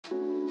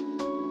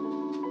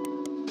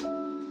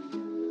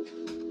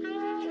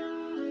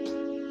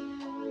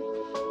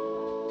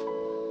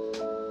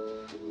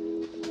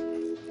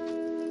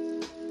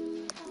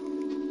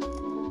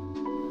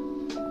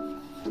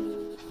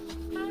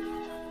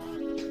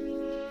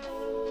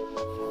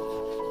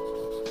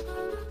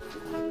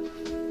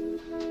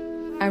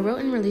I wrote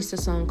and released a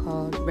song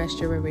called Rest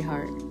Your Weary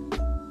Heart.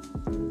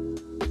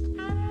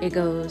 It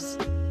goes,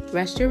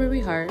 rest your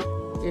weary heart,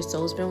 your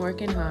soul's been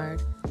working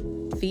hard,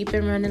 feet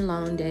been running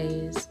long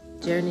days,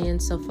 journeying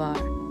so far.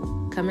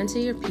 Come into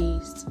your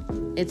peace,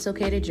 it's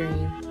okay to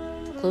dream,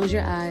 close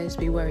your eyes,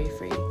 be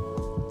worry-free.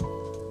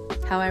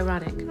 How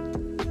ironic.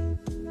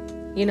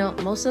 You know,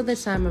 most of the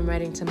time I'm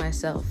writing to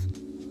myself.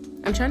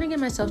 I'm trying to get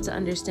myself to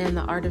understand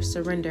the art of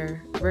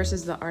surrender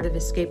versus the art of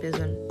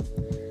escapism.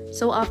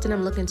 So often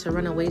I'm looking to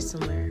run away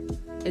somewhere,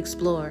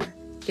 explore,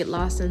 get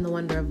lost in the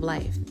wonder of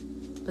life.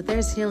 But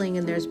there's healing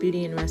and there's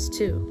beauty and rest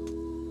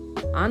too.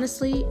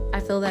 Honestly,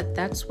 I feel that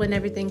that's when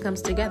everything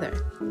comes together.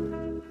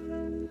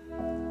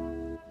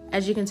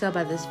 As you can tell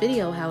by this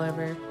video,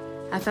 however,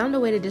 I found a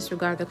way to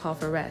disregard the call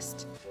for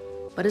rest.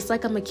 But it's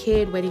like I'm a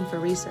kid waiting for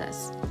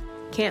recess.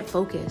 Can't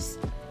focus,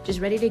 just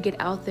ready to get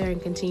out there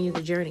and continue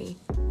the journey.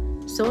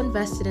 So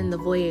invested in the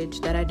voyage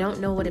that I don't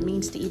know what it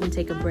means to even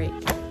take a break.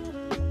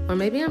 Or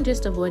maybe I'm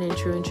just avoiding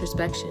true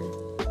introspection.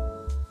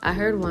 I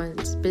heard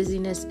once,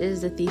 busyness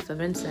is the thief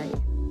of insight.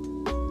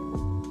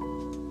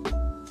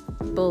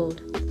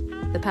 Bold,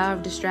 the power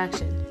of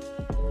distraction.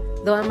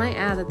 Though I might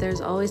add that there's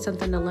always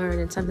something to learn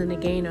and something to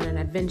gain on an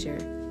adventure.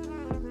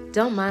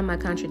 Don't mind my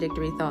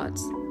contradictory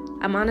thoughts.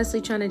 I'm honestly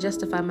trying to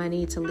justify my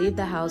need to leave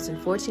the house in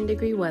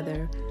 14-degree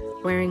weather,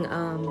 wearing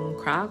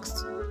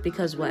Crocs,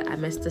 because what, I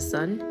missed the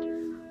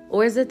sun?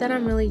 Or is it that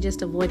I'm really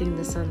just avoiding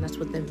the sun that's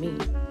within me?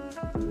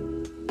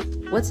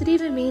 What's it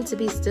even mean to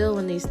be still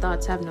when these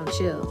thoughts have no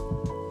chill?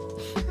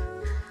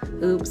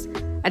 Oops,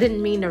 I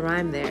didn't mean to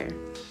rhyme there.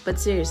 But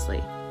seriously,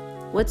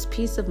 what's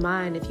peace of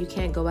mind if you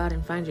can't go out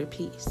and find your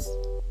peace?